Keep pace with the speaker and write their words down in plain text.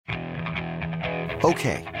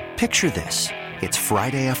Okay, picture this. It's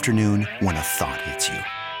Friday afternoon when a thought hits you.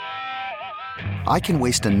 I can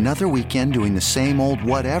waste another weekend doing the same old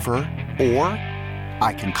whatever, or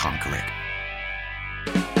I can conquer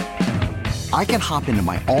it. I can hop into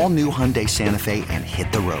my all-new Hyundai Santa Fe and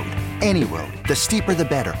hit the road. Any road. The steeper, the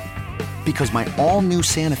better. Because my all-new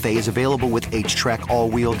Santa Fe is available with H-Track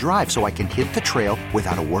all-wheel drive, so I can hit the trail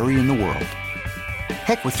without a worry in the world.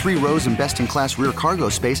 Heck, with 3 rows and best-in-class rear cargo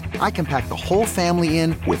space, I can pack the whole family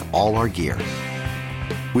in with all our gear.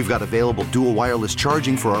 We've got available dual wireless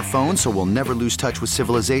charging for our phones, so we'll never lose touch with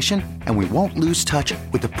civilization, and we won't lose touch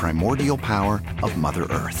with the primordial power of Mother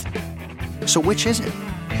Earth. So which is it?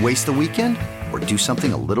 Waste the weekend or do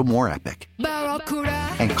something a little more epic?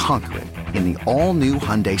 And conquer it in the all-new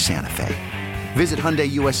Hyundai Santa Fe. Visit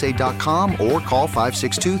HyundaiUSA.com or call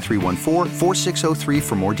 562-314-4603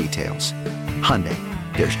 for more details. Hyundai,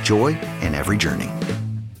 there's joy in every journey.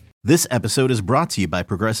 This episode is brought to you by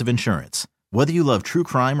Progressive Insurance. Whether you love true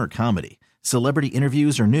crime or comedy, celebrity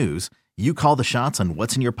interviews or news, you call the shots on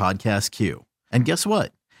what's in your podcast queue. And guess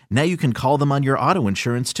what? Now you can call them on your auto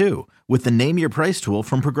insurance too with the Name Your Price tool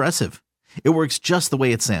from Progressive. It works just the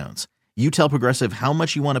way it sounds. You tell Progressive how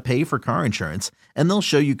much you want to pay for car insurance, and they'll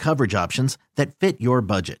show you coverage options that fit your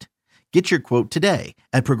budget. Get your quote today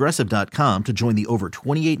at Progressive.com to join the over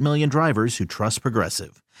 28 million drivers who trust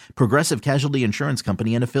Progressive. Progressive Casualty Insurance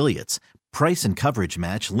Company and Affiliates. Price and coverage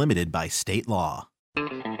match limited by state law.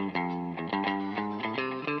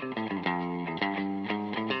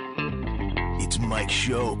 It's Mike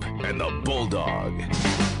Schopp and the Bulldog.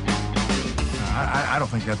 I don't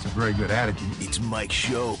think that's a very good attitude. It's Mike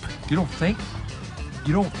Schopp. You don't think?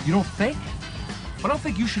 You don't think? I don't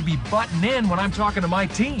think you should be butting in when I'm talking to my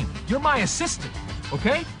team. You're my assistant,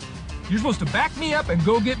 okay? You're supposed to back me up and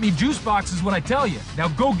go get me juice boxes when I tell you. Now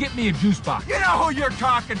go get me a juice box. You know who you're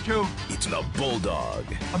talking to. It's the Bulldog.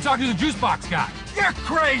 I'm talking to the juice box guy. You're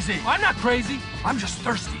crazy. I'm not crazy. I'm just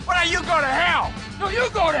thirsty. Why don't you go to hell? No, you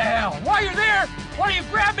go to hell. While you're there, why don't you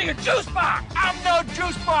grab me a juice box? I'm no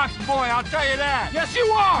juice box boy, I'll tell you that. Yes, you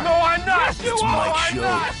are. No, I'm not. Yes, you it's are. Mike I'm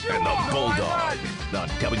not. Schopp and the Bulldog on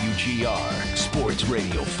WGR Sports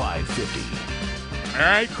Radio 550. All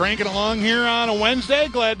right, cranking along here on a Wednesday.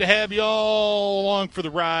 Glad to have you all along for the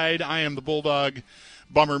ride. I am the Bulldog.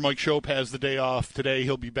 Bummer Mike Schopp has the day off today.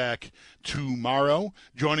 He'll be back tomorrow.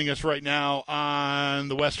 Joining us right now on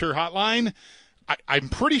the West Her Hotline, I'm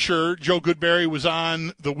pretty sure Joe Goodberry was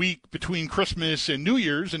on the week between Christmas and New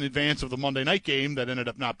Year's in advance of the Monday night game that ended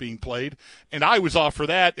up not being played. And I was off for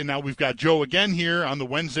that, and now we've got Joe again here on the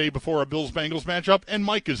Wednesday before a Bills-Bengals matchup, and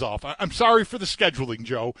Mike is off. I'm sorry for the scheduling,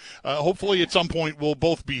 Joe. Hopefully at some point we'll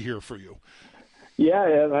both be here for you. Yeah,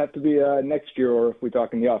 it'll have to be next year, or if we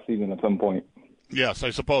talk in the offseason at some point. Yes, I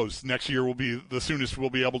suppose next year will be the soonest we'll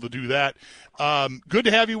be able to do that. Good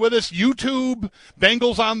to have you with us. YouTube,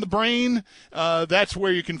 Bengals on the Brain. That's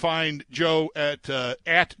where you can find Joe at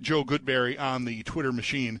Joe Goodberry on the Twitter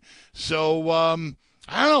machine. So I don't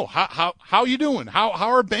know how you doing. How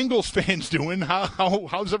are Bengals fans doing?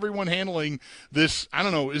 How's everyone handling this? I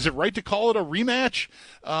don't know. Is it right to call it a rematch?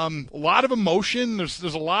 A lot of emotion. There's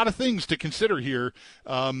a lot of things to consider here.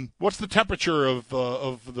 What's the temperature of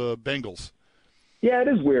the Bengals? Yeah, it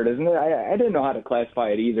is weird, isn't it? I didn't know how to classify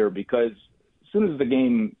it either, because as soon as the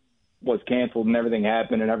game was canceled and everything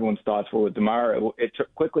happened and everyone's thoughts were with DeMar, it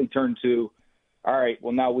quickly turned to, all right,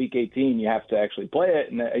 well, now week 18 you have to actually play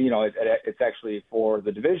it, and it's actually for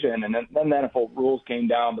the division. And then the NFL rules came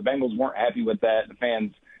down. The Bengals weren't happy with that. The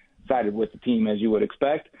fans sided with the team, as you would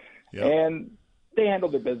expect. Yep. And they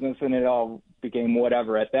handled their business, and it all became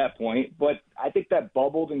whatever at that point. But I think that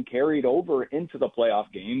bubbled and carried over into the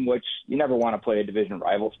playoff game, which you never want to play a division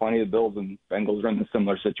rival. It's funny, the Bills and Bengals are in a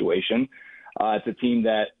similar situation. It's a team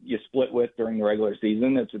that you split with during the regular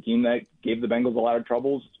season. It's a team that gave the Bengals a lot of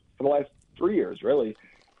troubles for the last 3 years, really.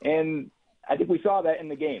 And I think we saw that in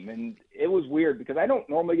the game. And it was weird because I don't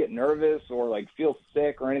normally get nervous or feel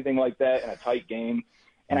sick or anything like that in a tight game.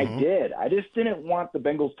 And I did. I just didn't want the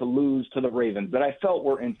Bengals to lose to the Ravens that I felt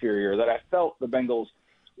were inferior, that I felt the Bengals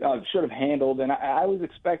should have handled. And I always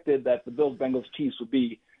expected that the Bills, Bengals, Chiefs would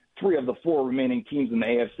be 3 of the 4 remaining teams in the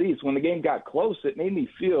AFC. So when the game got close, it made me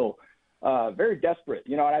feel very desperate.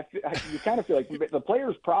 And you kind of feel like the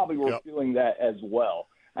players probably were feeling that as well.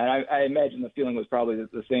 And I imagine the feeling was probably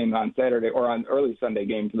the same on Saturday or on early Sunday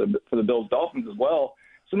game for the Bills Dolphins as well.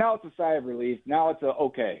 So now it's a sigh of relief. Now it's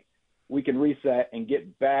okay. We can reset and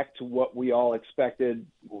get back to what we all expected,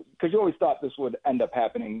 because you always thought this would end up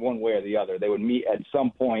happening one way or the other. They would meet at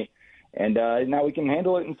some point, and now we can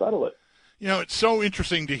handle it and settle it. You know, it's so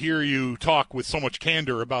interesting to hear you talk with so much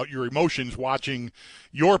candor about your emotions watching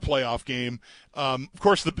your playoff game. Of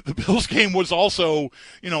course, the Bills game was also,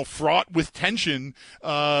 fraught with tension.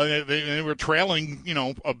 They were trailing,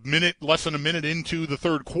 less than a minute into the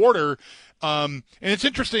third quarter. And it's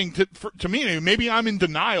interesting to me, maybe I'm in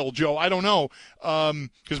denial, Joe, I don't know.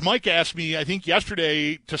 Because Mike asked me, I think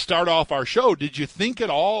yesterday to start off our show, did you think at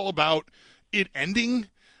all about it ending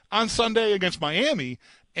on Sunday against Miami?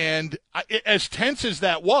 And as tense as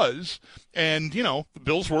that was, and, the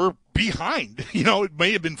Bills were behind, it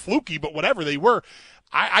may have been fluky, but whatever they were,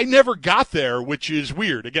 I never got there, which is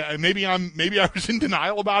weird. Again, maybe I was in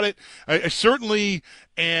denial about it. I certainly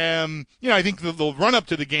am, I think the run up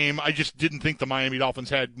to the game, I just didn't think the Miami Dolphins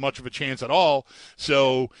had much of a chance at all.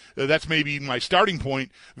 So that's maybe my starting point.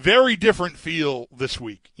 Very different feel this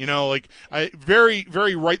week, very,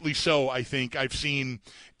 very rightly so. I think I've seen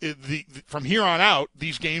from here on out,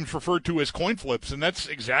 these games referred to as coin flips, and that's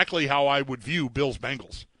exactly how I would view Bills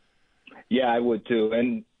Bengals. Yeah, I would too.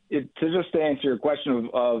 And to answer your question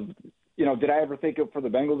of did I ever think for the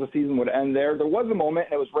Bengals the season would end there? There was a moment,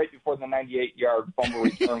 and it was right before the 98-yard fumble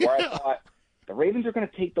return, where I thought the Ravens are going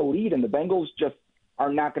to take the lead, and the Bengals just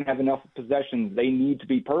are not going to have enough possessions. They need to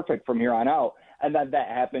be perfect from here on out. And then that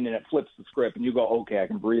happened, and it flips the script, and you go, okay, I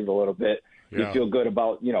can breathe a little bit. Yeah. You feel good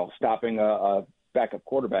about stopping a backup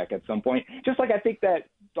quarterback at some point. Just like I think that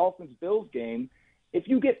Dolphins-Bills game, if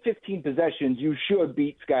you get 15 possessions, you should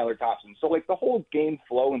beat Skylar Thompson. So, the whole game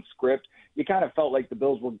flow and script, you kind of felt like the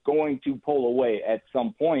Bills were going to pull away at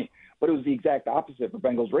some point, but it was the exact opposite for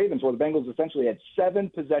Bengals-Ravens, where the Bengals essentially had 7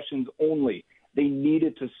 possessions only. They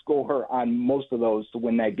needed to score on most of those to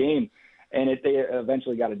win that game, and they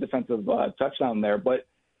eventually got a defensive touchdown there. But,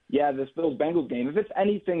 yeah, this Bills-Bengals game, if it's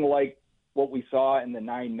anything like what we saw in the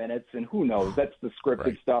 9 minutes, and who knows, that's the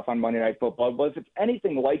scripted stuff on Monday Night Football, but if it's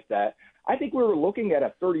anything like that, I think we were looking at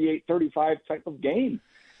a 38-35 type of game.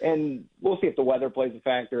 And we'll see if the weather plays a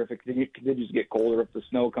factor, if it continues to get colder, if the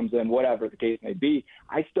snow comes in, whatever the case may be.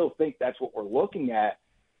 I still think that's what we're looking at.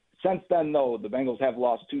 Since then, though, the Bengals have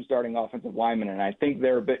lost 2 starting offensive linemen, and I think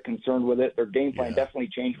they're a bit concerned with it. Their game plan definitely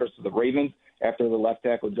changed versus the Ravens after the left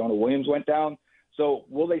tackle Jonah Williams went down. So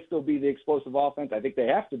will they still be the explosive offense? I think they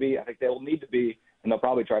have to be. I think they will need to be, and they'll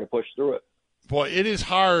probably try to push through it. Boy, it is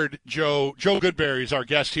hard, Joe. Joe Goodberry is our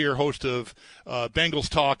guest here, host of Bengals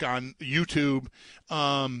Talk on YouTube.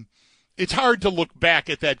 It's hard to look back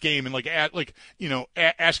at that game and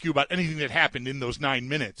ask you about anything that happened in those 9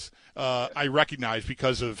 minutes. I recognize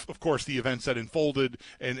because of course, the events that unfolded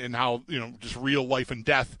and how just real life and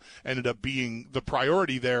death ended up being the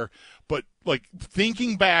priority there. But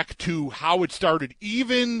thinking back to how it started,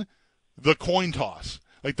 even the coin toss.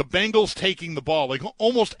 The Bengals taking the ball,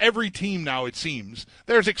 almost every team now, it seems.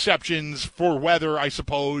 There's exceptions for weather, I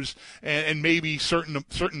suppose, and maybe certain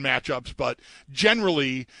matchups, but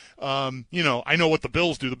generally, I know what the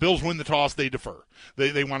Bills do. The Bills win the toss, they defer.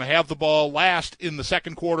 They want to have the ball last in the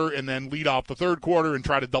second quarter and then lead off the third quarter and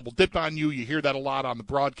try to double dip on you. You hear that a lot on the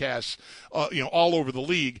broadcasts, all over the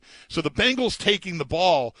league. So the Bengals taking the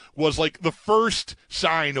ball was the first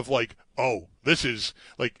sign of this is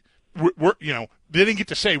we're they didn't get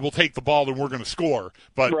to say we'll take the ball and we're going to score,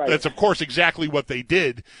 but that's of course exactly what they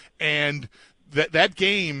did. And that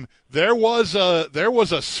game, there was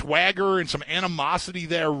a swagger and some animosity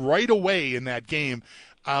there right away in that game.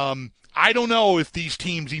 I don't know if these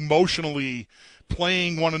teams emotionally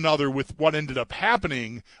playing one another with what ended up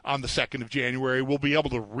happening on the 2nd of January will be able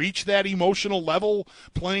to reach that emotional level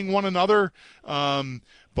playing one another.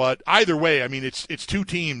 But either way, I mean, it's 2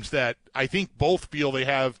 teams that I think both feel they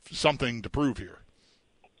have something to prove here.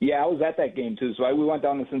 Yeah, I was at that game too. So we went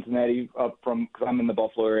down to Cincinnati because I'm in the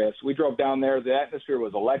Buffalo area. So we drove down there. The atmosphere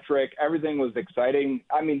was electric. Everything was exciting.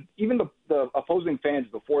 I mean, even the opposing fans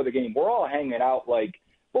before the game, we're all hanging out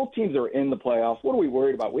both teams are in the playoffs. What are we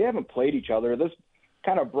worried about? We haven't played each other. This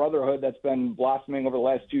kind of brotherhood that's been blossoming over the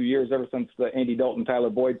last 2 years, ever since the Andy Dalton, Tyler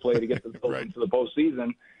Boyd play to get the Bills into the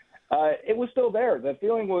postseason. It was still there. The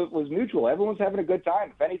feeling was mutual. Everyone's having a good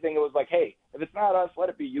time. If anything, it was hey, if it's not us, let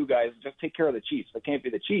it be you guys. Just take care of the Chiefs. It can't be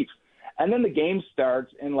the Chiefs. And then the game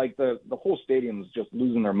starts, and the whole stadium is just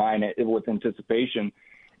losing their mind with anticipation.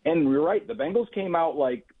 And you're right. The Bengals came out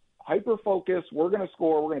hyper-focused. We're going to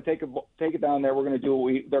score. We're going to take it down there. We're going to do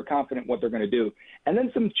what they're confident what they're going to do. And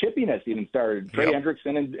then some chippiness even started. Trey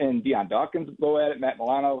Hendrickson and Deion Dawkins go at it. Matt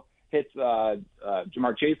Milano hits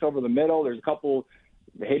Jamar Chase over the middle. There's a couple –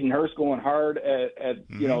 Hayden Hurst going hard at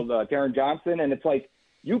the Taron Johnson, and it's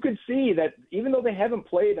you could see that even though they haven't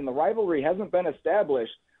played and the rivalry hasn't been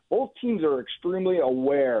established, both teams are extremely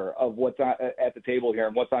aware of what's at the table here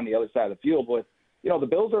and what's on the other side of the field with the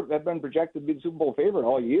Bills have been projected to be the Super Bowl favorite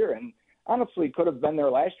all year, and honestly could have been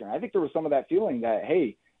there last year. And I think there was some of that feeling that,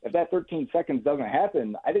 hey, if that 13 seconds doesn't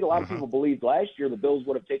happen, I think a lot of people believed last year the Bills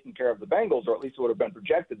would have taken care of the Bengals, or at least it would have been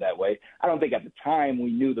projected that way. I don't think at the time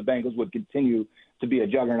we knew the Bengals would continue to be a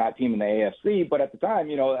juggernaut team in the AFC, but at the time,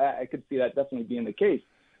 I could see that definitely being the case.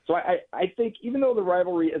 So I think even though the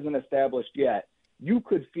rivalry isn't established yet, you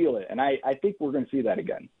could feel it, and I think we're going to see that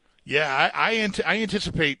again. Yeah, I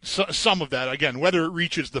anticipate some of that. Again, whether it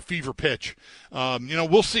reaches the fever pitch,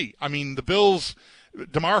 we'll see. I mean, the Bills,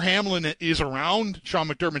 Damar Hamlin is around. Sean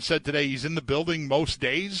McDermott said today he's in the building most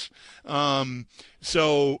days.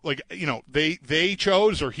 So, they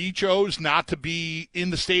chose, or he chose, not to be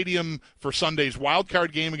in the stadium for Sunday's wild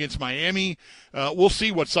card game against Miami. We'll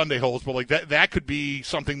see what Sunday holds, but that could be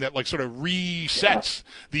something that sort of resets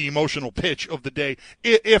the emotional pitch of the day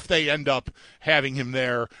if they end up having him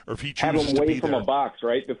there, or if he chooses to be there. Have him away from a box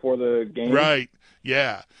right before the game. Right.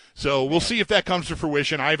 Yeah. So we'll see if that comes to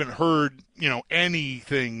fruition. I haven't heard,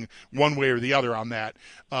 anything one way or the other on that.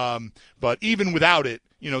 But even without it,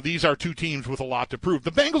 these are two teams with a lot to prove.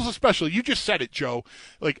 The Bengals especially, you just said it, Joe.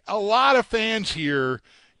 A lot of fans here,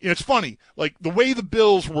 it's funny, the way the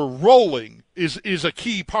Bills were rolling is a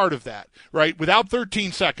key part of that, right? Without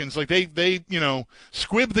 13 seconds, they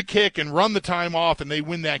squib the kick and run the time off and they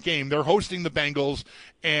win that game. They're hosting the Bengals,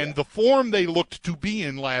 and the form they looked to be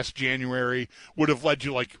in last January would have led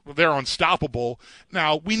you they're unstoppable.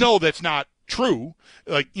 Now, we know that's not true.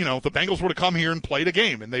 The Bengals would have come here and played a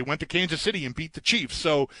game, and they went to Kansas City and beat the Chiefs.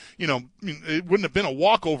 So, it wouldn't have been a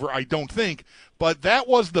walkover, I don't think. But that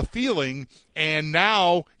was the feeling, and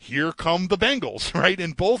now here come the Bengals, right?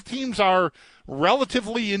 And both teams are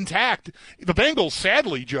relatively intact. The Bengals,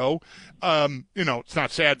 sadly, Joe, it's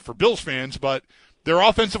not sad for Bills fans, but their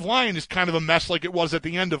offensive line is kind of a mess like it was at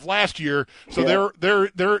the end of last year. So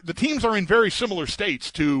the teams are in very similar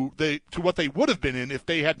states to what they would have been in if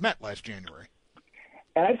they had met last January.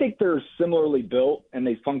 And I think they're similarly built, and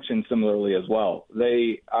they function similarly as well.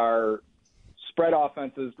 They are spread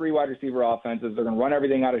offenses, 3 wide receiver offenses. They're going to run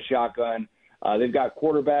everything out of shotgun. They've got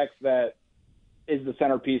quarterbacks that is the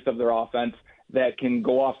centerpiece of their offense that can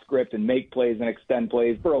go off script and make plays and extend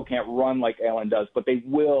plays. Burrow can't run like Allen does, but they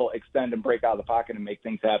will extend and break out of the pocket and make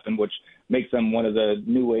things happen, which makes them one of the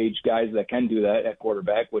new age guys that can do that at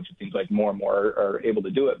quarterback, which it seems like more and more are able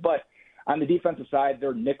to do it. But on the defensive side,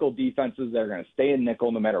 they're nickel defenses. They're going to stay in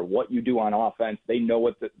nickel no matter what you do on offense. They know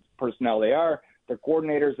what the personnel they are. Their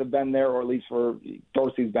coordinators have been there, or at least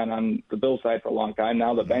Dorsey's been on the Bills side for a long time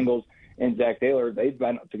now. The Bengals and Zach Taylor, they've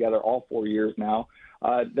been together all 4 years now.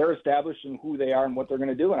 They're established in who they are and what they're going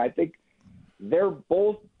to do. And I think they're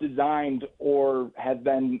both designed or have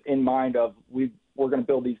been in mind of we're going to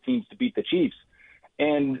build these teams to beat the Chiefs.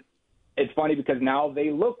 And it's funny because now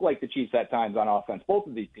they look like the Chiefs at times on offense, both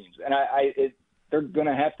of these teams. And they're going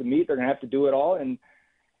to have to meet. They're going to have to do it all. And,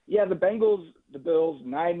 yeah, the Bills,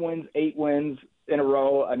 9 wins, 8 wins in a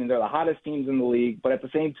row. I mean, they're the hottest teams in the league. But at the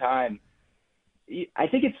same time, I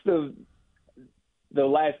think it's the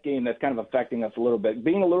last game that's kind of affecting us a little bit.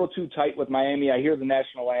 Being a little too tight with Miami, I hear the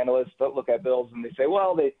national analysts look at Bills and they say,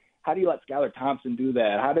 well, how do you let Skylar Thompson do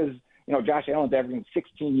that? How does, Josh Allen's averaging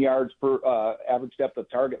 16 yards per average depth of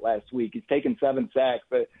target last week. He's taken 7 sacks.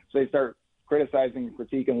 So they start criticizing and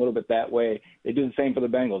critiquing a little bit that way. They do the same for the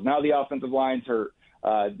Bengals. Now the offensive line's hurt.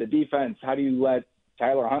 The defense, how do you let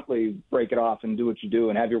Tyler Huntley break it off and do what you do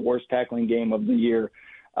and have your worst tackling game of the year?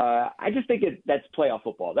 I just think that's playoff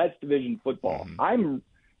football. That's division football.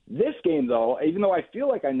 This game, though, even though I feel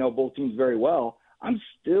like I know both teams very well, I'm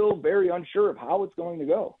still very unsure of how it's going to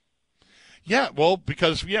go. Yeah, well,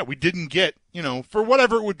 because, we didn't get, for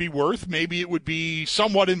whatever it would be worth, maybe it would be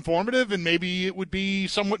somewhat informative and maybe it would be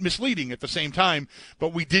somewhat misleading at the same time,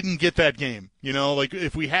 but we didn't get that game.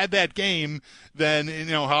 If we had that game, then,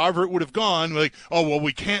 however it would have gone,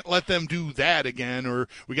 we can't let them do that again, or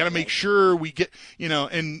we got to make sure we get,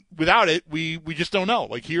 and without it, we just don't know.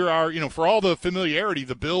 Here are, for all the familiarity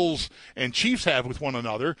the Bills and Chiefs have with one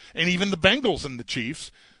another, and even the Bengals and the Chiefs,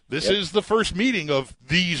 this is the first meeting of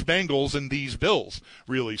these Bengals and these Bills,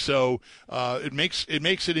 really. So it makes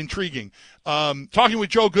it intriguing. Talking with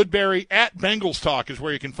Joe Goodberry at Bengals Talk is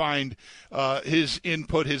where you can find his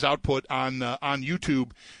input, his output on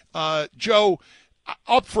YouTube. Joe,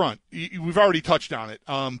 up front, we've already touched on it.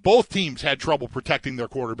 Both teams had trouble protecting their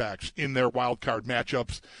quarterbacks in their wild card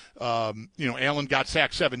matchups. Allen got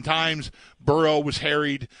sacked 7 times. Burrow was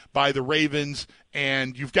harried by the Ravens,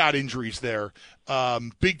 and you've got injuries there.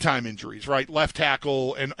 Big-time injuries, right? Left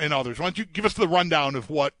tackle and others. Why don't you give us the rundown of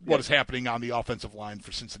what is happening on the offensive line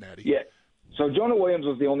for Cincinnati? Yeah. So Jonah Williams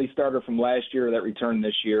was the only starter from last year that returned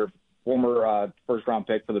this year. former first-round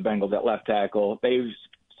pick for the Bengals at left tackle. They've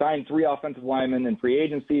signed 3 offensive linemen in free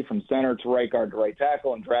agency from center to right guard to right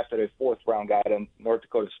tackle and drafted a 4th-round guy to North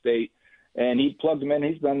Dakota State. And he plugged him in.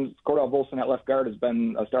 Cordell Volson at left guard has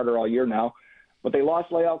been a starter all year now. But they lost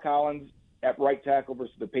La'el Collins at right tackle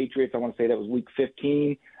versus the Patriots. I want to say that was week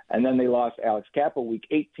 15. And then they lost Alex Kappa week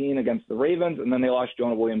 18 against the Ravens. And then they lost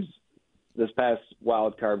Jonah Williams this past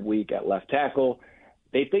wild card week at left tackle.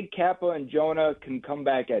 They think Kappa and Jonah can come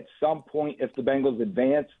back at some point if the Bengals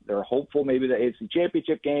advance. They're hopeful maybe the AFC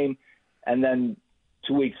Championship game. And then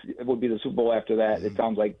 2 weeks, it would be the Super Bowl after that. It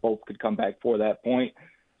sounds like both could come back for that point.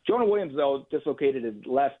 Jonah Williams, though, dislocated his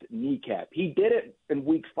left kneecap. He did it in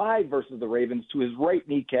week 5 versus the Ravens to his right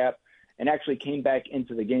kneecap and actually came back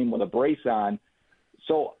into the game with a brace on.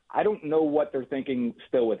 So I don't know what they're thinking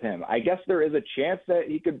still with him. I guess there is a chance that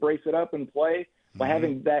he could brace it up and play. But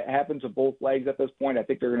having that happen to both legs at this point, I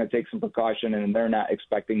think they're going to take some precaution, and they're not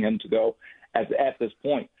expecting him to go at this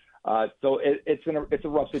point. So it's a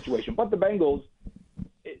rough situation. But the Bengals,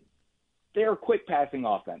 they're a quick passing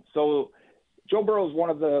offense. So Joe Burrow is one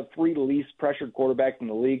of the 3 least pressured quarterbacks in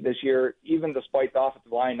the league this year, even despite the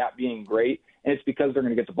offensive line not being great. And it's because they're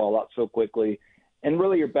going to get the ball out so quickly. And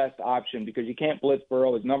really your best option, because you can't blitz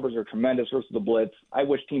Burrow. His numbers are tremendous versus the blitz. I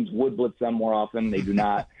wish teams would blitz them more often. They do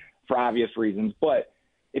not for obvious reasons. But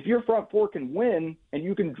if your front 4 can win and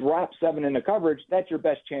you can drop 7 into coverage, that's your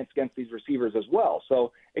best chance against these receivers as well.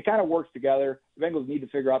 So it kind of works together. The Bengals need to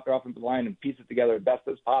figure out their offensive line and piece it together as best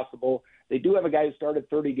as possible. They do have a guy who started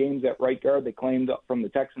 30 games at right guard. They claimed from the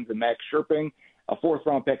Texans and Max Scherping, a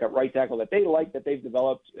 4th-round pick at right tackle that they like, that they've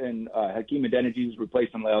developed in Hakeem Adeniji, who's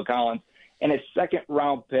replacing La'el Collins, and a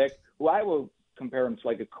 2nd-round pick, who I will compare him to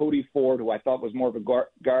like a Cody Ford, who I thought was more of a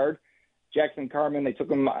guard. Jackson Carman, they took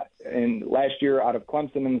him in last year out of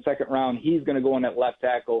Clemson in the 2nd round. He's going to go in at left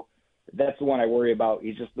tackle. That's the one I worry about.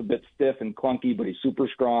 He's just a bit stiff and clunky, but he's super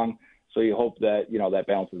strong. So you hope that, that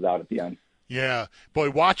balances out at the end. Yeah. Boy,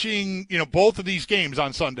 watching, both of these games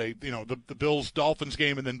on Sunday, the Bills-Dolphins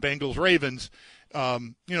game and then Bengals-Ravens,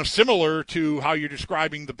 similar to how you're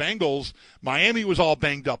describing the Bengals, Miami was all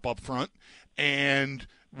banged up front, and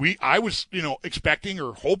I was, expecting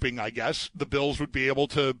or hoping, I guess, the Bills would be able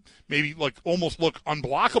to maybe almost look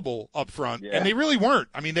unblockable up front, and they really weren't.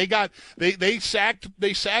 I mean, they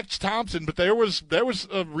sacked Thompson, but there was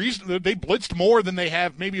a reason that they blitzed more than they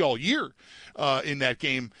have maybe all year in that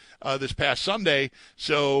game this past Sunday.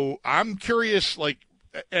 So I'm curious,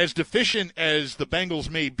 as deficient as the Bengals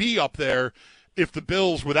may be up there, if the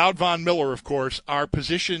Bills, without Von Miller, of course, are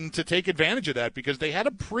positioned to take advantage of that, because they had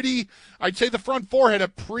I'd say the front 4 had a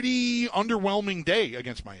pretty underwhelming day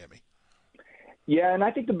against Miami. Yeah, and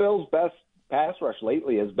I think the Bills' best pass rush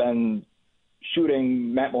lately has been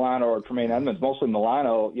shooting Matt Milano or Tremaine Edmonds, mostly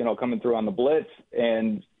Milano, coming through on the blitz,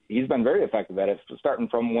 and he's been very effective at it, starting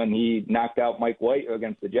from when he knocked out Mike White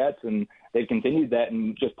against the Jets, and they've continued that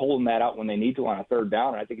and just pulling that out when they need to on a 3rd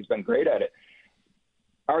down, and I think he's been great at it.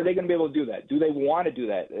 Are they going to be able to do that? Do they want to do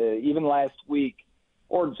that? Even last week,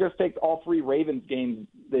 or just take all 3 Ravens games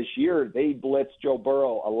this year, they blitzed Joe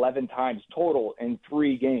Burrow 11 times total in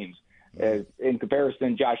 3 games. In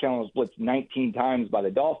comparison, Josh Allen was blitzed 19 times by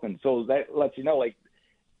the Dolphins. So that lets you know,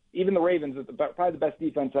 even the Ravens, probably the best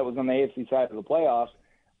defense that was on the AFC side of the playoffs,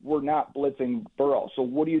 were not blitzing Burrow. So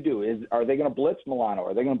what do you do? Are they going to blitz Milano?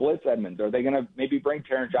 Are they going to blitz Edmonds? Are they going to maybe bring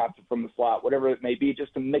Taron Johnson from the slot, whatever it may be,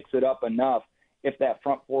 just to mix it up enough if that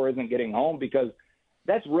front 4 isn't getting home? Because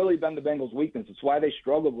that's really been the Bengals' weakness. It's why they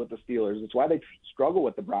struggled with the Steelers. It's why they struggle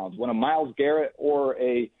with the Browns. When a Myles Garrett or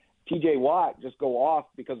a T.J. Watt just go off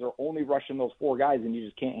because they're only rushing those 4 guys and you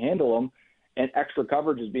just can't handle them, and extra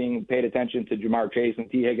coverage is being paid attention to Jamar Chase and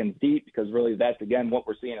T. Higgins deep, because really that's, again, what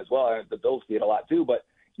we're seeing as well. The Bills see it a lot too, but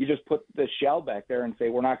you just put the shell back there and say,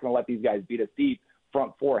 we're not going to let these guys beat us deep.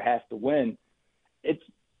 Front 4 has to win.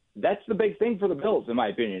 That's the big thing for the Bills, in my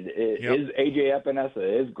opinion. Is A.J.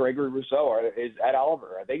 Epinesa, is Gregory Rousseau, or is Ed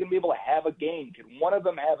Oliver? Are they going to be able to have a game? Can one of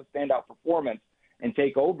them have a standout performance and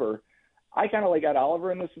take over? I kind of like Ed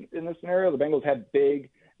Oliver in this scenario. The Bengals have big,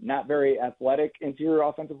 not very athletic interior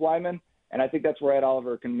offensive linemen, and I think that's where Ed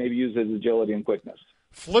Oliver can maybe use his agility and quickness.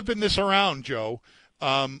 Flipping this around, Joe,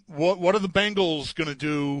 what are the Bengals going to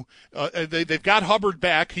do? They've got Hubbard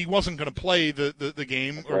back. He wasn't going to play the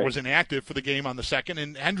game, or was inactive for the game on the 2nd.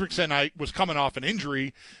 And Hendrickson was coming off an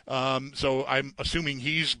injury, so I'm assuming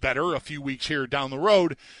he's better a few weeks here down the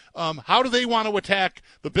road. How do they want to attack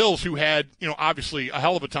the Bills, who had, obviously a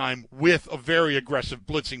hell of a time with a very aggressive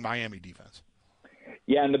blitzing Miami defense?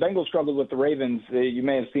 Yeah, and the Bengals struggled with the Ravens. You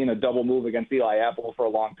may have seen a double move against Eli Apple for a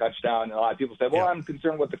long touchdown. And a lot of people say, well, I'm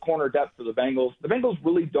concerned with the corner depth for the Bengals. The Bengals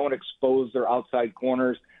really don't expose their outside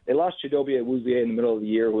corners. They lost Chidobe Awuzie in the middle of the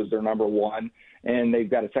year, who was their number one, and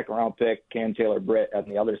they've got a second-round pick, Cam Taylor-Britt, on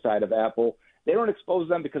the other side of Apple. They don't expose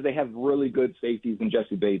them because they have really good safeties in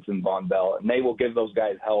Jesse Bates and Von Bell, and they will give those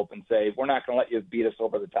guys help and say, we're not going to let you beat us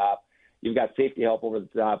over the top. You've got safety help over the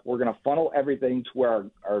top. We're going to funnel everything to where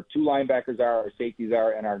our two linebackers are, our safeties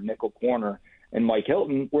are, and our nickel corner and Mike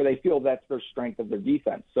Hilton, where they feel that's their strength of their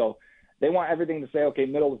defense. So they want everything to say, okay,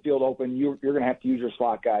 middle of the field open, you're going to have to use your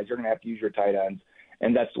slot guys, you're going to have to use your tight ends,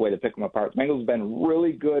 and that's the way to pick them apart. The Bengals have been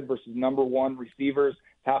really good versus number one receivers,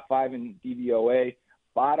 top 5 in DVOA,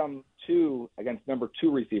 bottom 2 against number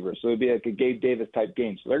 2 receivers. So it would be like a Gabe Davis type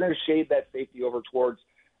game. So they're going to shade that safety over towards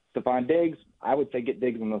Stephon Diggs. I would say get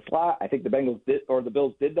Diggs in the slot. I think the Bills did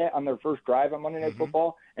that on their first drive on Monday Night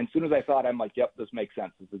Football. And as soon as I saw it, I'm like, yep, this makes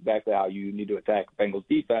sense. This is exactly how you need to attack Bengals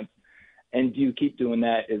defense. And do you keep doing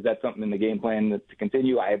that? Is that something in the game plan to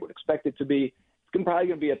continue? I would expect it to be. It's probably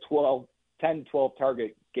going to be a 10-12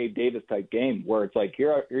 target Gabe Davis type game where it's like,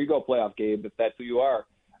 here you go, playoff Gabe, if that's who you are.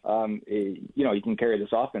 You can carry this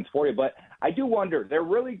offense for you. But I do wonder, they're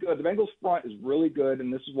really good. The Bengals front is really good,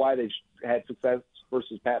 and this is why they've had success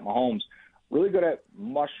versus Pat Mahomes. Really good at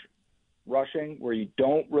mush rushing, where you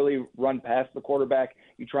don't really run past the quarterback.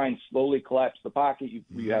 You try and slowly collapse the pocket.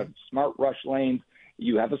 You have smart rush lanes.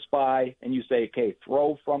 You have a spy, and you say, okay,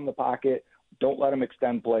 throw from the pocket. Don't let him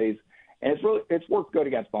extend plays. And it's worked good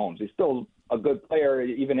against Mahomes. He's still a good player,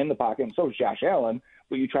 even in the pocket, and so is Josh Allen.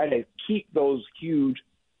 But you try to keep those huge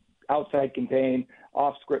outside contain,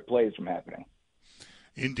 off-script plays from happening.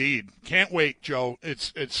 Indeed. Can't wait, Joe.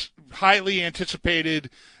 It's highly anticipated,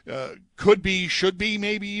 could be, should be,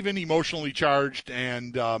 maybe even emotionally charged.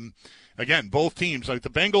 And, again, both teams, like the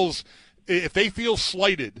Bengals, if they feel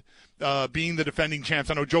slighted, being the defending champs,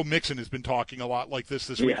 I know Joe Mixon has been talking a lot like this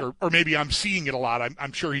week, or maybe I'm seeing it a lot.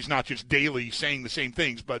 I'm sure he's not just daily saying the same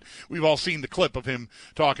things, but we've all seen the clip of him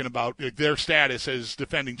talking about their status as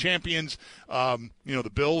defending champions.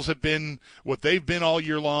 The Bills have been what they've been all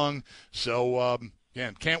year long. So,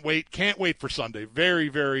 can't wait for Sunday. Very,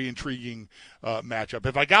 very intriguing matchup.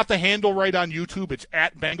 If I got the handle right on YouTube, it's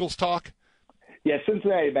at Bengals Talk. Yeah,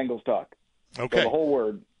 Cincinnati Bengals Talk. Okay. So the whole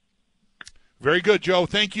word. Very good, Joe.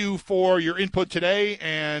 Thank you for your input today,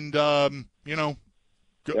 and go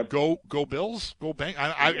Bills, go Bang.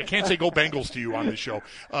 I can't say go Bengals to you on this show.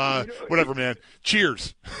 Whatever, man.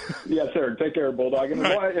 Cheers. Yes, sir. Take care, Bulldog. And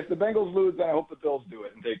if the Bengals lose, then I hope the Bills do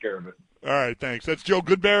it and take care of it. All right, thanks. That's Joe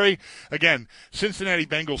Goodberry. Again, Cincinnati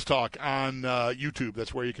Bengals Talk on YouTube.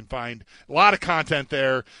 That's where you can find a lot of content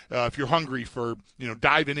there if you're hungry for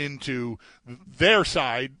diving into their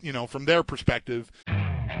side, from their perspective.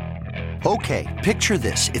 Okay, picture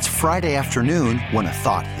this. It's Friday afternoon when a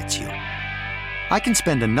thought hits you. I can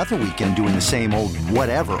spend another weekend doing the same old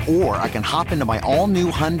whatever, or I can hop into my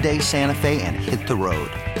all-new Hyundai Santa Fe and hit the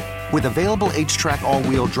road. With available H-Track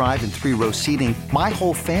all-wheel drive and 3-row seating, my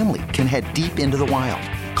whole family can head deep into the wild.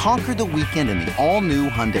 Conquer the weekend in the all-new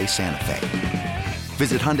Hyundai Santa Fe.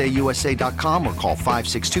 Visit HyundaiUSA.com or call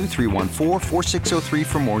 562-314-4603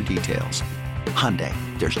 for more details. Hyundai,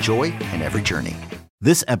 there's joy in every journey.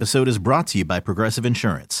 This episode is brought to you by Progressive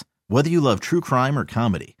Insurance. Whether you love true crime or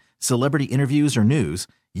comedy, celebrity interviews or news,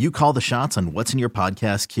 you call the shots on what's in your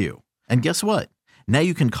podcast queue. And guess what? Now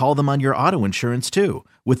you can call them on your auto insurance too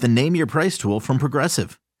with the Name Your Price tool from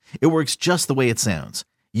Progressive. It works just the way it sounds.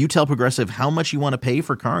 You tell Progressive how much you want to pay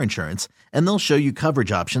for car insurance, and they'll show you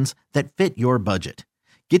coverage options that fit your budget.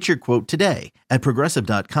 Get your quote today at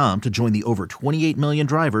Progressive.com to join the over 28 million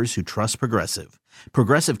drivers who trust Progressive.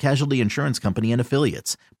 Progressive Casualty Insurance Company and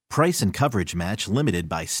Affiliates. Price and coverage match limited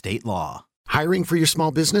by state law. Hiring for your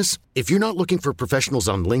small business? If you're not looking for professionals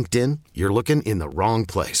on LinkedIn, you're looking in the wrong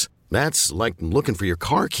place. That's like looking for your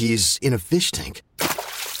car keys in a fish tank.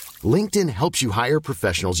 LinkedIn helps you hire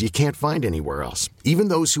professionals you can't find anywhere else, even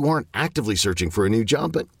those who aren't actively searching for a new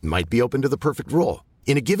job but might be open to the perfect role.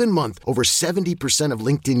 In a given month, over 70% of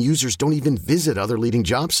LinkedIn users don't even visit other leading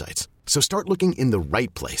job sites. So start looking in the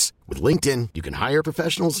right place. With LinkedIn, you can hire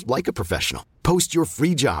professionals like a professional. Post your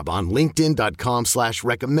free job on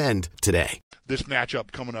linkedin.com/recommend today. This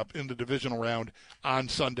matchup coming up in the divisional round on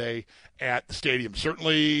Sunday at the stadium.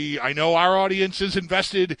 Certainly, I know our audience is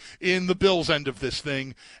invested in the Bills end of this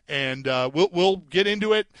thing, and we'll get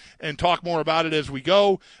into it and talk more about it as we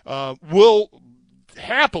go. We'll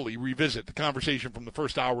happily revisit the conversation from the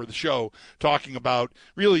first hour of the show, talking about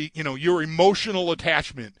really, your emotional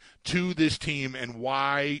attachment to this team and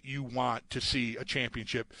why you want to see a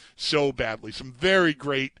championship so badly. Some very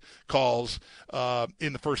great calls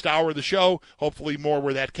in the first hour of the show. Hopefully more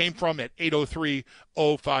where that came from at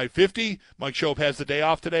 803-0550. Mike Schopp has the day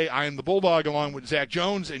off today. I am the Bulldog along with Zach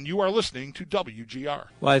Jones, and you are listening to WGR.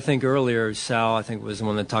 Well, I think earlier, Sal, was the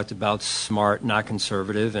one that talked about smart, not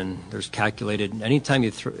conservative, and there's calculated. Anytime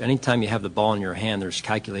you have the ball in your hand, there's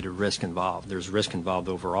calculated risk involved. There's risk involved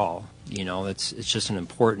overall. It's just an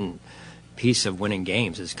important piece of winning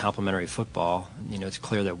games. It's complementary football. It's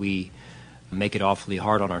clear that we make it awfully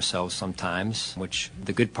hard on ourselves sometimes, which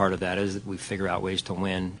the good part of that is that we figure out ways to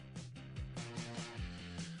win.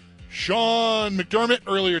 Sean McDermott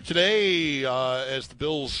earlier today, as the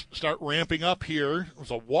Bills start ramping up here. It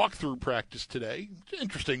was a walkthrough practice today.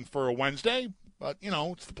 Interesting for a Wednesday, but,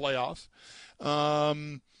 it's the playoffs.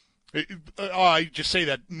 I just say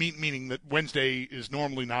that meaning that Wednesday is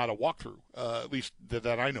normally not a walkthrough, at least that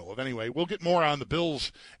I know of. Anyway, we'll get more on the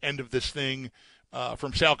Bills' end of this thing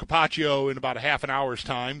from Sal Capaccio in about a half an hour's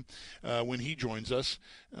time when he joins us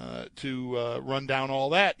to run down all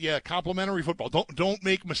that. Yeah, complimentary football. Don't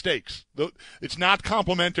make mistakes. It's not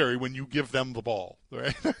complimentary when you give them the ball.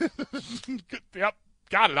 Right? Yep,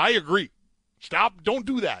 got it. I agree. Stop. Don't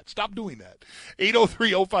do that. Stop doing that.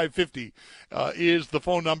 803-0550 is the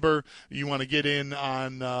phone number. You want to get in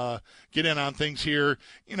on things here.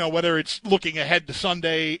 Whether it's looking ahead to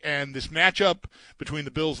Sunday and this matchup between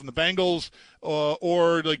the Bills and the Bengals,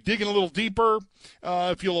 or like digging a little deeper,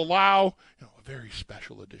 if you'll allow. A very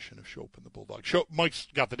special edition of Schopp and the Bulldog. Mike's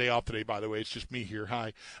got the day off today, by the way. It's just me here.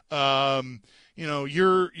 Hi.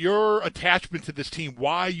 Your attachment to this team,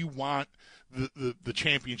 why you want the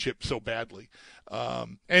championship so badly.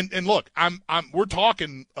 And look, I'm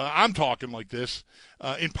talking like this,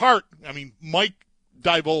 in part. Mike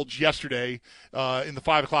divulged yesterday, in the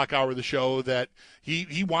 5 o'clock hour of the show that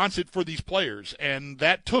he wants it for these players. And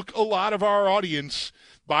that took a lot of our audience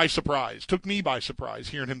by surprise, took me by surprise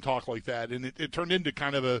hearing him talk like that. And it turned into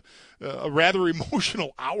kind of a rather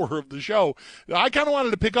emotional hour of the show. I kind of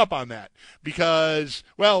wanted to pick up on that because,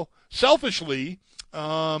 well, selfishly,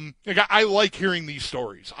 I like hearing these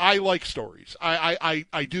stories. I like stories.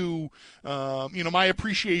 I do. My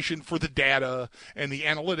appreciation for the data and the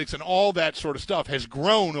analytics and all that sort of stuff has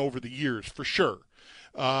grown over the years, for sure.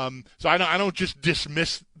 So I don't just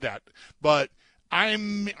dismiss that, but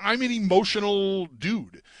I'm an emotional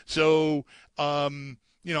dude. So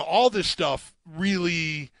all this stuff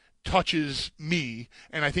really touches me,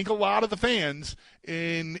 and I think a lot of the fans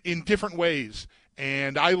in different ways.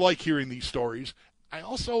 And I like hearing these stories. I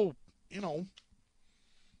also,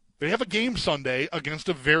 they have a game Sunday against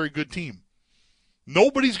a very good team.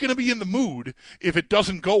 Nobody's going to be in the mood if it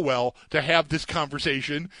doesn't go well to have this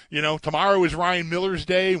conversation. Tomorrow is Ryan Miller's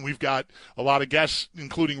day, and we've got a lot of guests,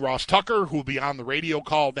 including Ross Tucker, who will be on the radio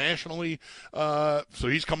call nationally. So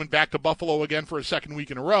he's coming back to Buffalo again for a second week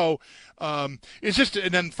in a row. It's just,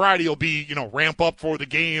 and then Friday will be, ramp up for the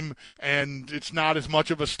game, and it's not as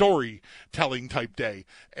much of a storytelling type day.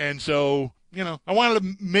 And so, I wanted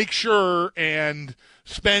to make sure and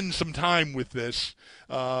spend some time with this,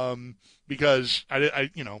 because I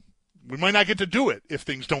we might not get to do it if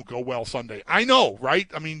things don't go well Sunday. I know, right?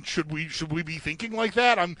 Should we be thinking like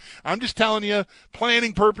that? I'm just telling you,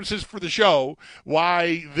 planning purposes for the show,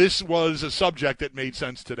 why this was a subject that made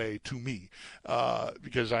sense today to me,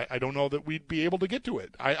 because I don't know that we'd be able to get to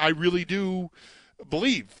it. I really do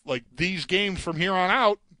believe, like, these games from here on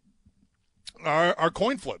out are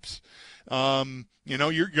coin flips.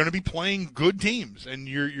 You're going to be playing good teams, and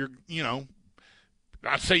you're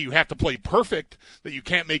not to say you have to play perfect, that you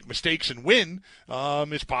can't make mistakes and win.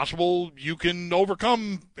 It's possible you can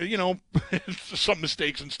overcome, some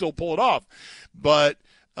mistakes and still pull it off. But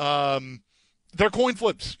they're coin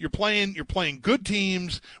flips. You're playing good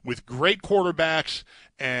teams with great quarterbacks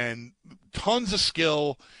and tons of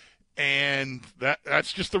skill, and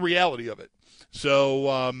that's just the reality of it.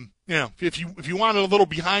 So, if you wanted a little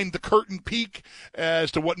behind the curtain peek as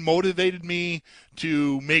to what motivated me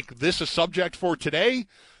to make this a subject for today,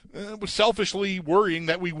 it was selfishly worrying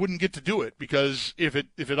that we wouldn't get to do it, because if it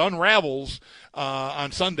unravels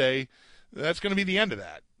on Sunday, that's going to be the end of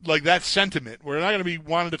that. like that sentiment. We're not going to be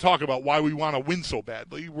wanting to talk about why we want to win so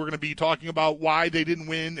badly. We're going to be talking about why they didn't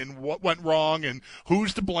win and what went wrong and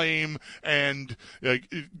who's to blame and,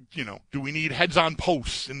 do we need heads on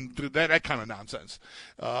posts and that kind of nonsense.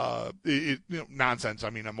 Nonsense. I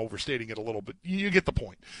mean, I'm overstating it a little, but you get the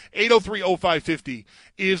point. 803-0550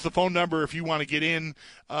 is the phone number if you want to get in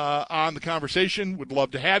on the conversation. Would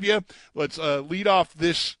love to have you. Let's lead off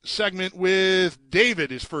this segment with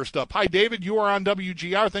David is first up. Hi, David. You are on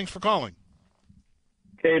WGR. Thanks for calling.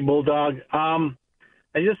 Hey, Bulldog. I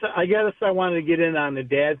guess I wanted to get in on the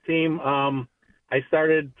dad theme. I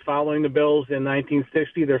started following the Bills in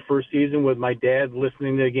 1960, their first season, with my dad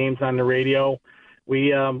listening to the games on the radio.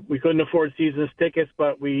 We couldn't afford season tickets,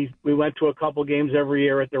 but we went to a couple games every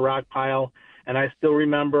year at the Rock Pile, and I still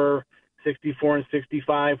remember 64 and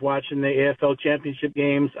 65 watching the AFL championship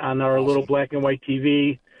games on our little black and white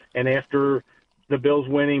TV, and after the Bills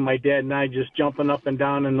winning, my dad and I just jumping up and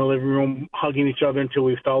down in the living room, hugging each other until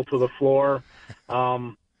we fell to the floor.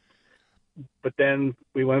 But then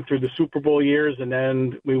we went through the Super Bowl years, and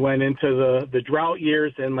then we went into the drought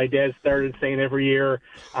years, and my dad started saying every year,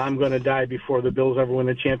 I'm going to die before the Bills ever win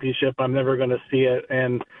a championship. I'm never going to see it.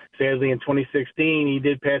 And sadly, in 2016, he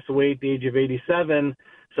did pass away at the age of 87,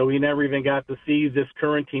 so he never even got to see this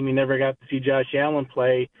current team. He never got to see Josh Allen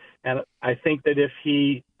play. And I think that if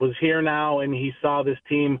he was here now and he saw this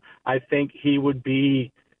team, I think he would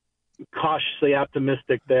be cautiously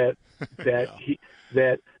optimistic that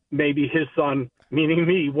that maybe his son, meaning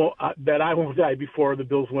me, that I won't die before the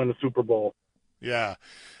Bills win the Super Bowl. Yeah.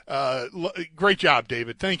 Great job,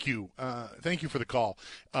 David. Thank you. Thank you for the call.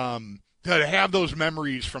 To have those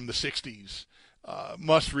memories from the 60s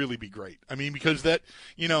must really be great. I mean, because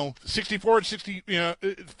 64 and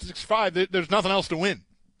 65, there's nothing else to win.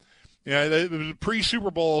 Yeah, it was a pre-Super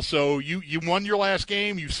Bowl, so you won your last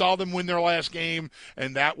game, you saw them win their last game,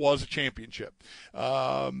 and that was a championship.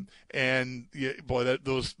 Those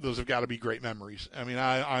have got to be great memories. I mean,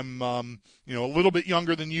 I'm a little bit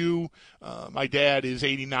younger than you. My dad is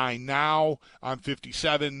 89 now. I'm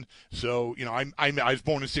 57, so I was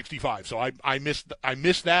born in 65, so I missed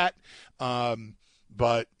that.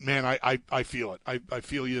 But, man, I feel it. I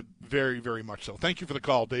feel you very, very much so. Thank you for the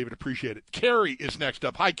call, David. Appreciate it. Carrie is next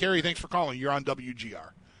up. Hi, Carrie. Thanks for calling. You're on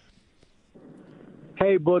WGR.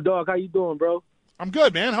 Hey, Bulldog. How you doing, bro? I'm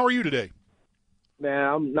good, man. How are you today? Man,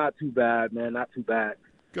 I'm not too bad, man. Not too bad.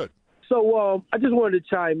 Good. So I just wanted to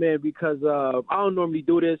chime in because I don't normally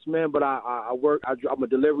do this, man, but I work. I'm a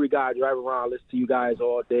delivery guy. I drive around, listen to you guys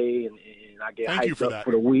all day, and I get hyped up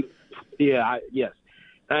for the week. Yeah, yes.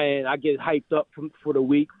 And I get hyped up for the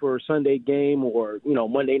week for a Sunday game or,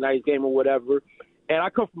 Monday night's game or whatever. And I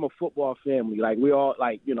come from a football family. Like we all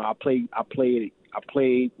I played,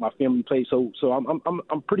 my family played. So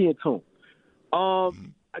I'm pretty in tune.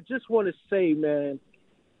 I just want to say, man,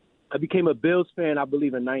 I became a Bills fan, I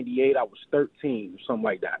believe in 98. I was 13 or something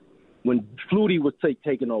like that when Flutie was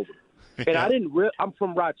taking over. And I'm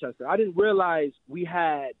from Rochester. I didn't realize we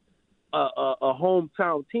had a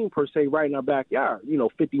hometown team per se right in our backyard,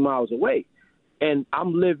 50 miles away. And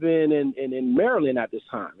I'm living in Maryland at this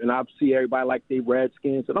time, and I see everybody like they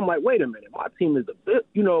Redskins, and I'm like, wait a minute, my team is the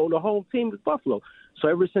home team is Buffalo. So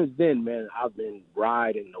ever since then, man, I've been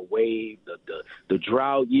riding the wave, the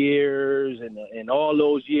drought years, and all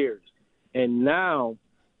those years. And now,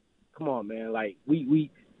 come on, man, like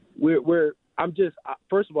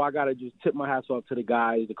first of all, I gotta just tip my hats off to the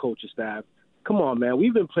guys, the coaching staff. Come on, man.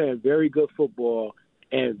 We've been playing very good football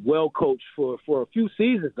and well coached for a few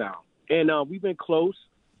seasons now. And we've been close.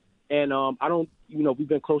 And we've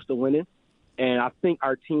been close to winning. And I think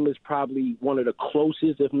our team is probably one of the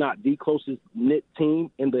closest, if not the closest knit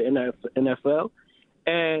team in the NFL.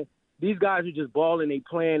 And these guys are just balling, they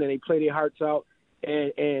playing, and they play their hearts out.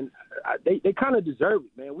 And they kind of deserve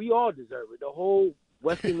it, man. We all deserve it. The whole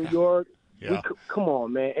Western New York. Yeah. Come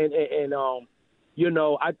on, man. I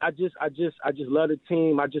just love the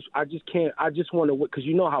team. I just want to, because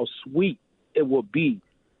you know how sweet it will be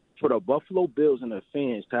for the Buffalo Bills and the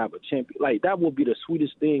fans to have a champion. Like, that will be the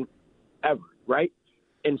sweetest thing ever, right,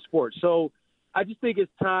 in sports. So I just think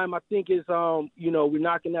it's time. I think it's, we're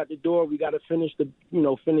knocking at the door. We got to finish the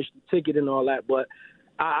ticket and all that. But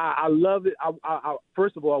I love it. I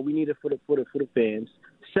first of all, we need it for the fans.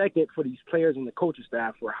 Second, for these players and the coaching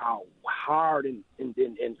staff for how hard and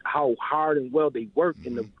how hard and well they work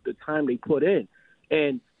and the time they put in.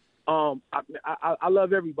 And I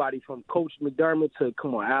love everybody from Coach McDermott to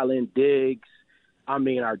Allen, Diggs. I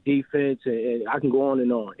mean, our defense, and I can go on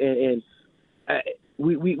and on. And I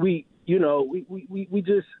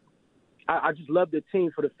just love the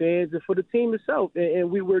team for the fans and for the team itself. And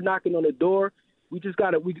we were knocking on the door. We just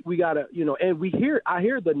gotta, we gotta, and I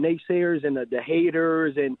hear the naysayers and the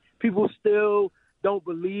haters, and people still don't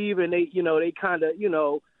believe, and they kind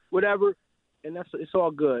of, whatever, and it's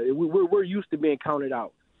all good. We're used to being counted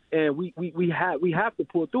out, and we have to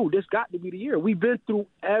pull through. This got to be the year. We've been through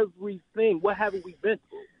everything. What haven't we been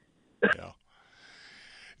through? Yeah.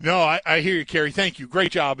 No, I hear you, Kerry. Thank you.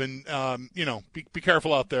 Great job, and be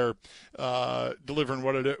careful out there delivering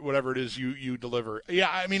whatever it is you deliver. Yeah,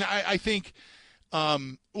 I mean, I think.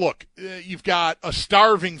 Look, you've got a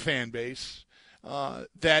starving fan base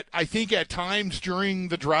that I think at times during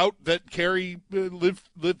the drought that Kerry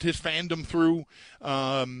lived his fandom through,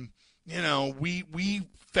 we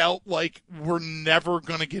felt like we're never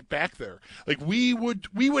going to get back there. Like we would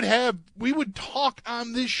talk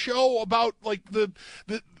on this show about like the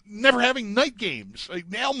never having night games, like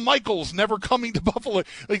Al Michaels never coming to Buffalo.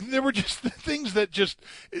 Like there were just things that just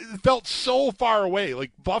felt so far away.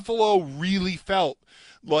 Like Buffalo really felt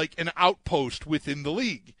like an outpost within the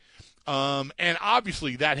league. And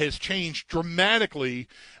obviously that has changed dramatically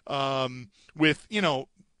with,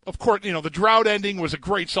 of course, the drought ending was a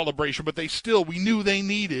great celebration, but we knew they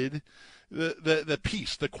needed the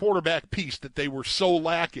piece, the quarterback piece that they were so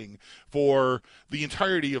lacking for the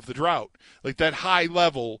entirety of the drought. Like that high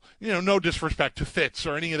level, no disrespect to Fitz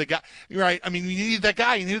or any of the guys, right? I mean, you needed that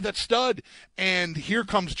guy, you needed that stud. And here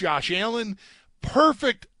comes Josh Allen.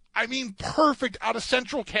 Perfect out of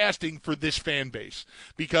central casting for this fan base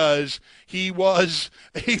because he was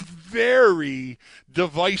a very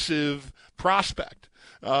divisive prospect.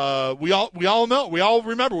 We all know, we all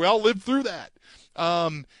remember, we all lived through that.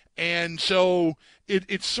 And so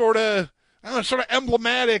it's sort of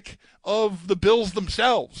emblematic of the Bills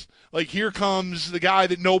themselves. Like here comes the guy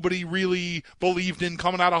that nobody really believed in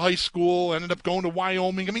coming out of high school, ended up going to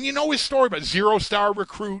Wyoming. I mean, his story about 0-star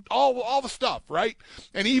recruit, all the stuff, right?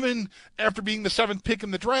 And even after being the 7th pick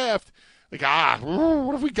in the draft, like,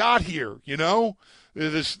 what have we got here?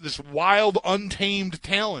 This wild, untamed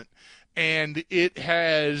talent. And it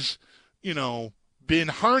has, been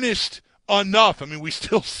harnessed enough. I mean, we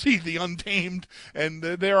still see the untamed, and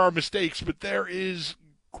there are mistakes, but there is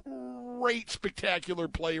great, spectacular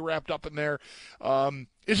play wrapped up in there.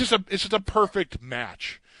 It's just a perfect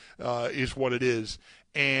match, is what it is.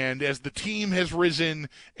 And as the team has risen,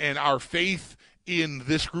 and our faith in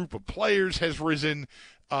this group of players has risen,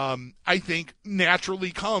 I think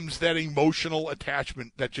naturally comes that emotional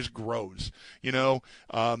attachment that just grows.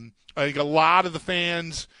 I think a lot of the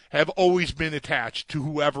fans have always been attached to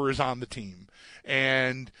whoever is on the team.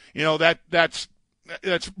 And,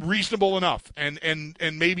 that's reasonable enough. And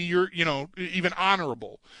maybe you're, even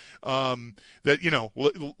honorable,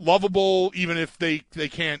 that, lovable, even if they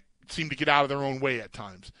can't seem to get out of their own way at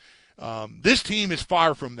times. This team is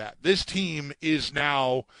far from that. This team is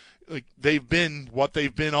now, like, they've been what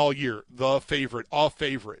they've been all year, a favorite.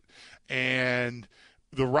 And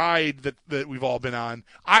the ride that we've all been on,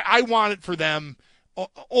 I want it for them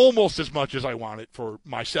almost as much as I want it for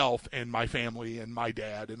myself and my family and my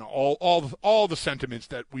dad and all the sentiments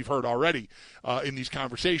that we've heard already in these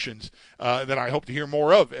conversations that I hope to hear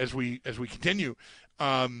more of as we continue.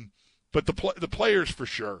 But the players for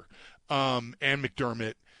sure, and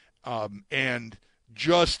McDermott, and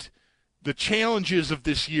just the challenges of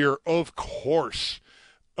this year, of course,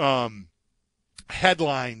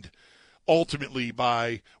 headlined ultimately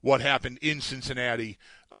by what happened in Cincinnati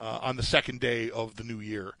on the second day of the new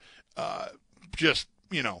year. The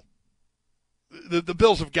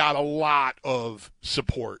Bills have got a lot of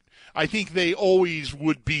support. I think they always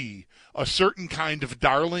would be a certain kind of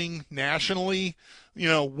darling nationally.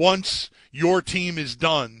 Once your team is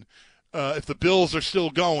done, if the Bills are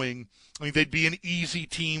still going, I think they'd be an easy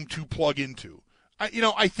team to plug into.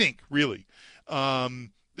 I think, really.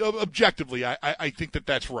 Objectively, I think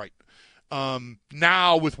that's right.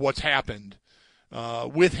 Now with what's happened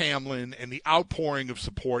with Hamlin and the outpouring of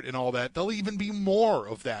support and all that, they'll even be more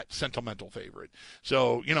of that sentimental favorite.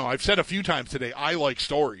 So, I've said a few times today, I like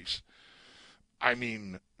stories. I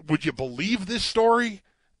mean, would you believe this story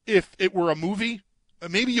if it were a movie?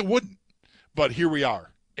 Maybe you wouldn't. But here we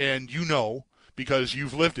are. And because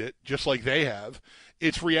you've lived it just like they have,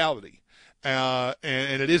 it's reality. And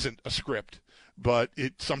it isn't a script. But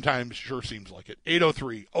it sometimes sure seems like it.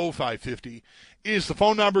 803-0550 is the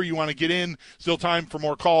phone number. You want to get in. Still time for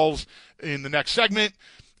more calls in the next segment.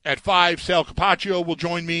 At 5, Sal Capaccio will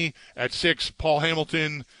join me. At 6, Paul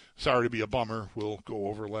Hamilton. Sorry to be a bummer. We'll go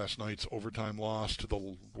over last night's overtime loss to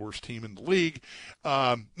the worst team in the league.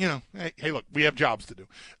 Hey, look, we have jobs to do.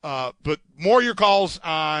 But more of your calls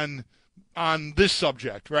on this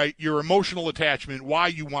subject, right? Your emotional attachment, why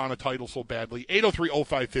you want a title so badly.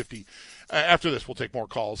 803-0550. After this, we'll take more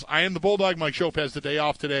calls. I am the Bulldog. Mike Schopp has the day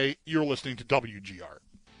off today. You're listening to WGR.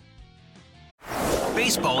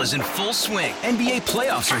 Baseball is in full swing. NBA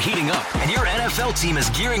playoffs are heating up, and your NFL team is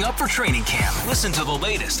gearing up for training camp. Listen to the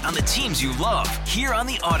latest on the teams you love here on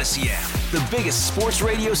the Odyssey app. The biggest sports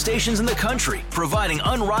radio stations in the country, providing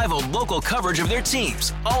unrivaled local coverage of their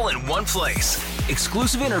teams, all in one place.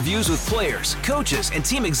 Exclusive interviews with players, coaches, and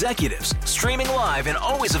team executives, streaming live and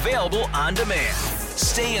always available on demand.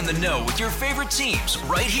 Stay in the know with your favorite teams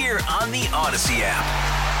right here on the Odyssey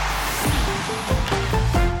app.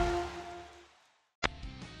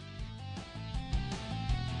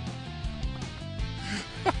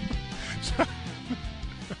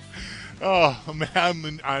 Oh,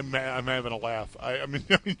 man, I'm having a laugh. I'm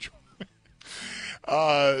enjoying.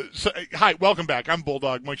 Hi, welcome back. I'm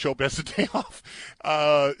Bulldog. Mike Schopp has the day off.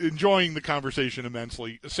 Enjoying the conversation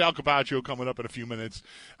immensely. Sal Capaccio coming up in a few minutes.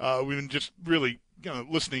 We've been just really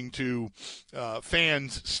listening to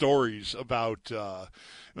fans' stories about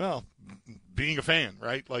being a fan,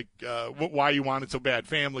 right? Like why you want it so bad,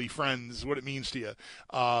 family, friends, what it means to you,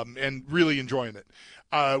 and really enjoying it.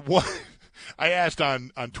 I asked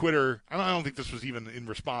on Twitter, I don't think this was even in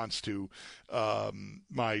response to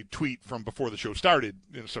my tweet from before the show started,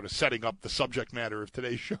 sort of setting up the subject matter of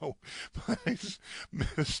today's show.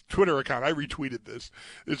 This Twitter account, I retweeted this.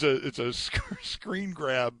 It's a screen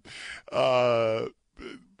grab.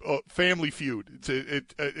 Family Feud.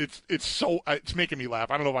 It's making me laugh.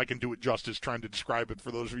 I don't know if I can do it justice trying to describe it for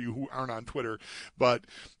those of you who aren't on Twitter, but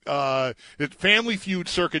it's Family Feud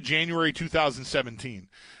circa January 2017.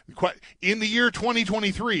 In the year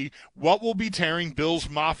 2023, what will be tearing Bills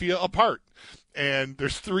Mafia apart? And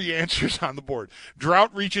there's 3 answers on the board.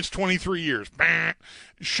 Drought reaches 23 years.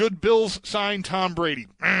 Should Bills sign Tom Brady?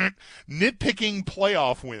 Nitpicking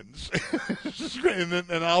playoff wins.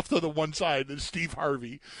 and off to the one side is Steve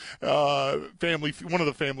Harvey, one of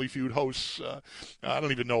the Family Feud hosts. I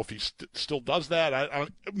don't even know if he still does that. I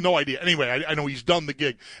no idea. Anyway, I know he's done the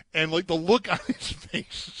gig. And like the look on his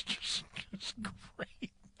face is just great.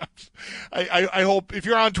 I hope if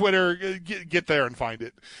you're on Twitter, get there and find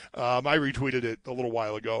it. I retweeted it a little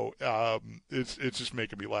while ago. It's just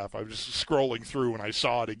making me laugh. I was just scrolling through and I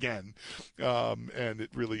saw it again, and it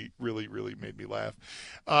really, really, really made me laugh.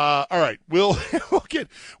 All right, we'll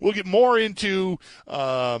get more into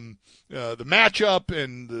the matchup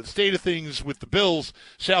and the state of things with the Bills.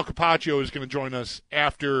 Sal Capaccio is going to join us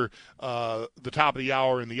after the top of the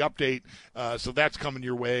hour in the update, so that's coming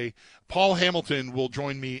your way. Paul Hamilton will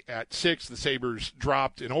join me at 6. The Sabres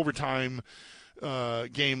dropped an overtime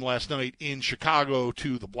game last night in Chicago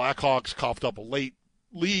to the Blackhawks, coughed up a late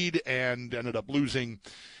lead, and ended up losing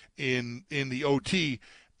in the OT.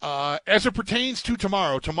 As it pertains to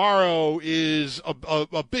tomorrow is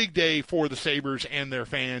a big day for the Sabres and their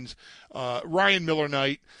fans. Ryan Miller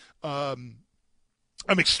night.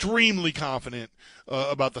 I'm extremely confident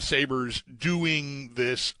about the Sabres doing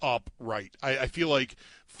this up right. I feel like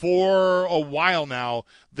for a while now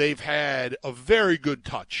they've had a very good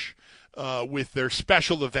touch with their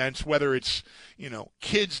special events, whether it's,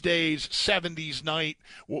 Kids Days, 70s night,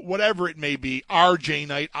 whatever it may be, RJ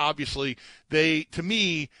night, obviously. They, to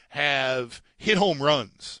me, have hit home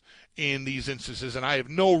runs in these instances, and I have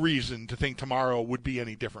no reason to think tomorrow would be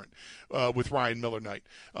any different with Ryan Miller night.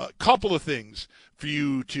 A couple of things for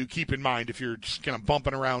you to keep in mind if you're just kind of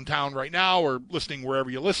bumping around town right now or listening wherever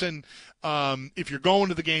you listen. If you're going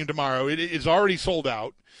to the game tomorrow, it is already sold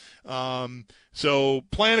out. So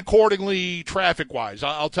plan accordingly traffic-wise.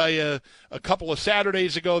 I'll tell you, a couple of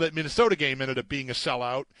Saturdays ago, that Minnesota game ended up being a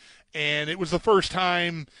sellout, and it was the first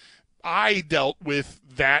time I dealt with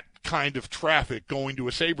that kind of traffic going to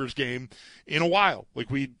a Sabres game in a while.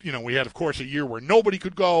 Like we had, of course, a year where nobody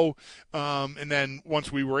could go, and then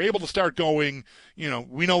once we were able to start going,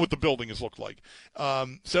 we know what the building has looked like.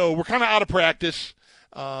 So we're kind of out of practice,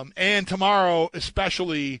 and tomorrow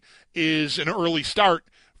especially is an early start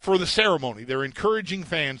for the ceremony. They're encouraging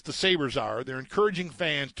fans, the Sabres are, they're encouraging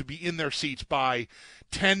fans to be in their seats by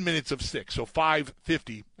 10 minutes of 6, so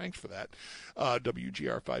 5:50. Thanks for that,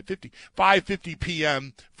 WGR 5:50. 5:50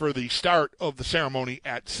 p.m. for the start of the ceremony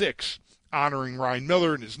at 6, honoring Ryan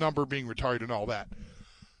Miller and his number being retired and all that.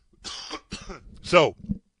 So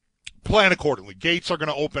plan accordingly. Gates are going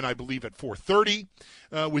to open, I believe, at 4:30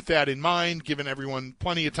 with that in mind, giving everyone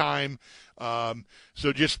plenty of time.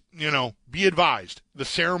 So just, be advised. The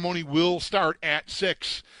ceremony will start at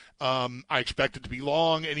 6. I expect it to be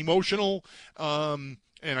long and emotional, and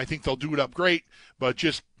I think they'll do it up great. But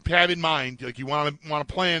just have in mind, like, you want to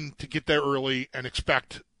plan to get there early and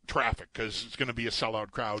expect traffic because it's going to be a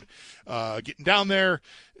sellout crowd getting down there.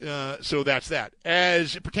 So that's that.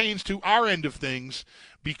 As it pertains to our end of things,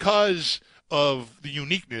 because of the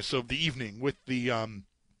uniqueness of the evening with the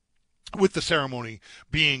ceremony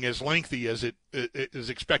being as lengthy as it is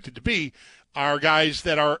expected to be, our guys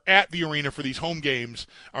that are at the arena for these home games,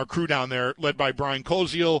 our crew down there, led by Brian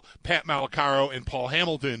Koziel, Pat Malacaro, and Paul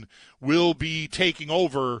Hamilton, will be taking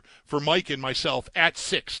over for Mike and myself at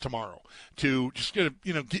 6 tomorrow to just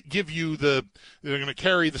give you they're going to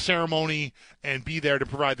carry the ceremony and be there to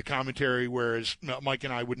provide the commentary, whereas Mike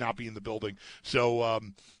and I would not be in the building. So,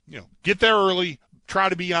 get there early. Try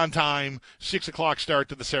to be on time, 6 o'clock start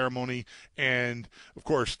to the ceremony, and, of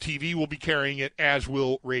course, TV will be carrying it, as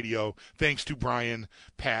will radio, thanks to Brian,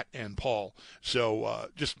 Pat, and Paul. So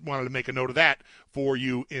just wanted to make a note of that for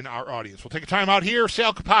you in our audience. We'll take a time out here.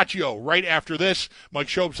 Sal Capaccio right after this. Mike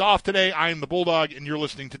Shope's off today. I am the Bulldog, and you're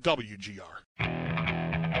listening to WGR.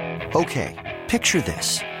 Okay, picture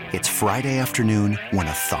this. It's Friday afternoon when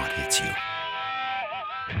a thought hits you.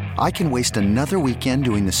 I can waste another weekend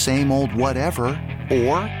doing the same old whatever,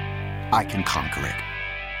 or I can conquer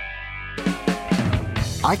it.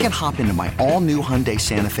 I can hop into my all-new Hyundai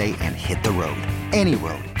Santa Fe and hit the road. Any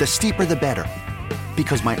road. The steeper, the better.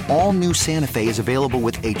 Because my all-new Santa Fe is available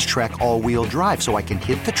with H-Track all-wheel drive, so I can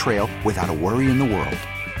hit the trail without a worry in the world.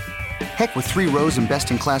 Heck, with 3 rows and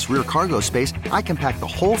best-in-class rear cargo space, I can pack the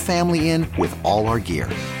whole family in with all our gear.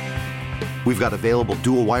 We've got available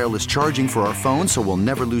dual wireless charging for our phones, so we'll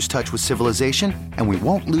never lose touch with civilization, and we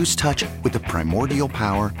won't lose touch with the primordial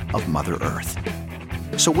power of Mother Earth.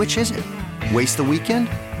 So which is it? Waste the weekend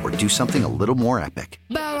or do something a little more epic?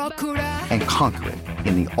 And conquer it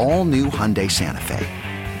in the all-new Hyundai Santa Fe.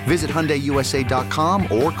 Visit HyundaiUSA.com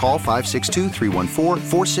or call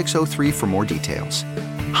 562-314-4603 for more details.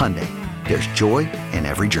 Hyundai, there's joy in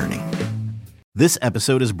every journey. This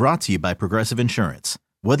episode is brought to you by Progressive Insurance.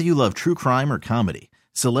 Whether you love true crime or comedy,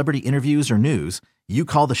 celebrity interviews or news, you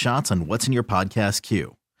call the shots on what's in your podcast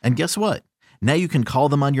queue. And guess what? Now you can call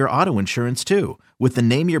them on your auto insurance too with the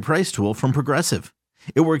Name Your Price tool from Progressive.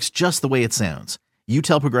 It works just the way it sounds. You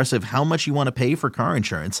tell Progressive how much you want to pay for car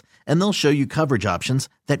insurance, and they'll show you coverage options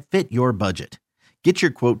that fit your budget. Get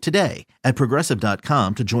your quote today at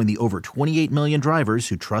Progressive.com to join the over 28 million drivers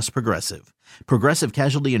who trust Progressive. Progressive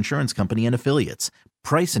Casualty Insurance Company and Affiliates.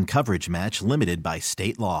 Price and coverage match limited by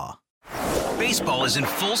state law. Baseball is in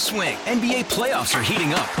full swing. NBA playoffs are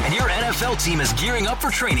heating up, and your NFL team is gearing up for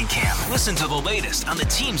training camp. Listen to the latest on the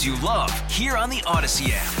teams you love here on the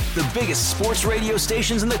Odyssey app. The biggest sports radio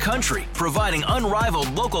stations in the country, providing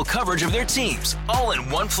unrivaled local coverage of their teams, all in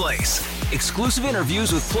one place. Exclusive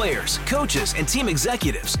interviews with players, coaches, and team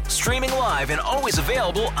executives, streaming live and always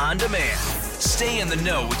available on demand. Stay in the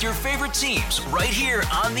know with your favorite teams right here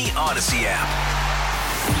on the Odyssey app.